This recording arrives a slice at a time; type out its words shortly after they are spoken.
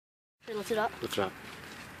Lift it up. Lift it up.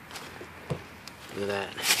 Look at that.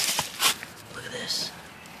 Look at this.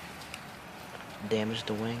 Damaged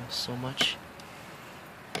the wing so much.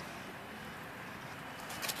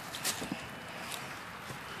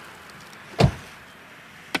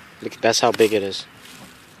 Look, that's how big it is.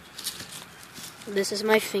 This is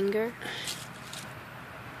my finger.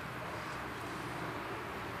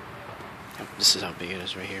 This is how big it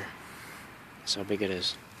is right here. That's how big it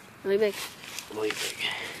is. Really big. Really big.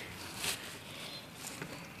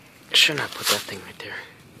 I should not put that thing right there.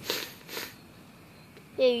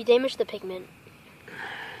 Yeah, you damaged the pigment.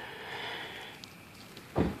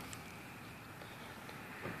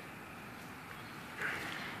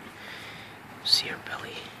 See her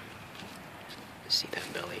belly. See that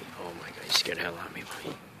belly? Oh my god, you scared the hell out of me,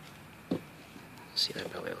 buddy. See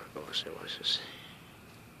that belly? Look, oh, so what's this?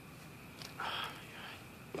 Oh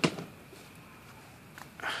my god.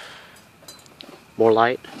 More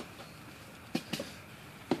light.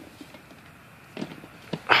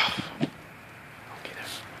 Okay,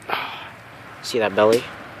 there. See that belly?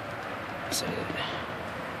 See it.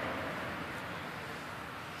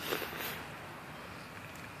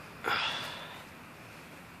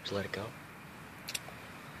 Just let it go.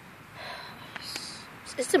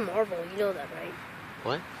 It's a marvel, you know that, right?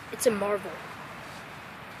 What? It's a marvel.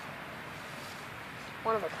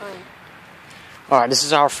 One of a kind. Alright, this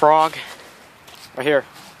is our frog. Right here.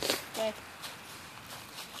 Okay.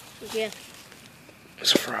 Yeah.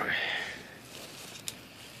 It's a frog.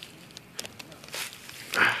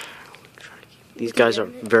 These guys are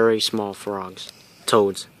very small frogs.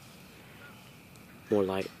 Toads. More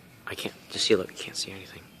light. I can't just see, look, you can't see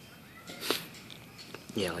anything.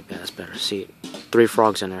 Yeah, like that, that's better. See, 3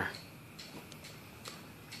 frogs in there.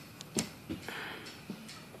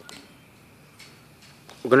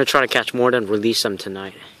 We're gonna try to catch more than release them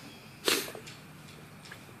tonight.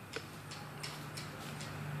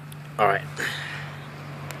 Alright.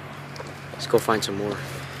 Let's go find some more.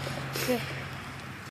 Okay.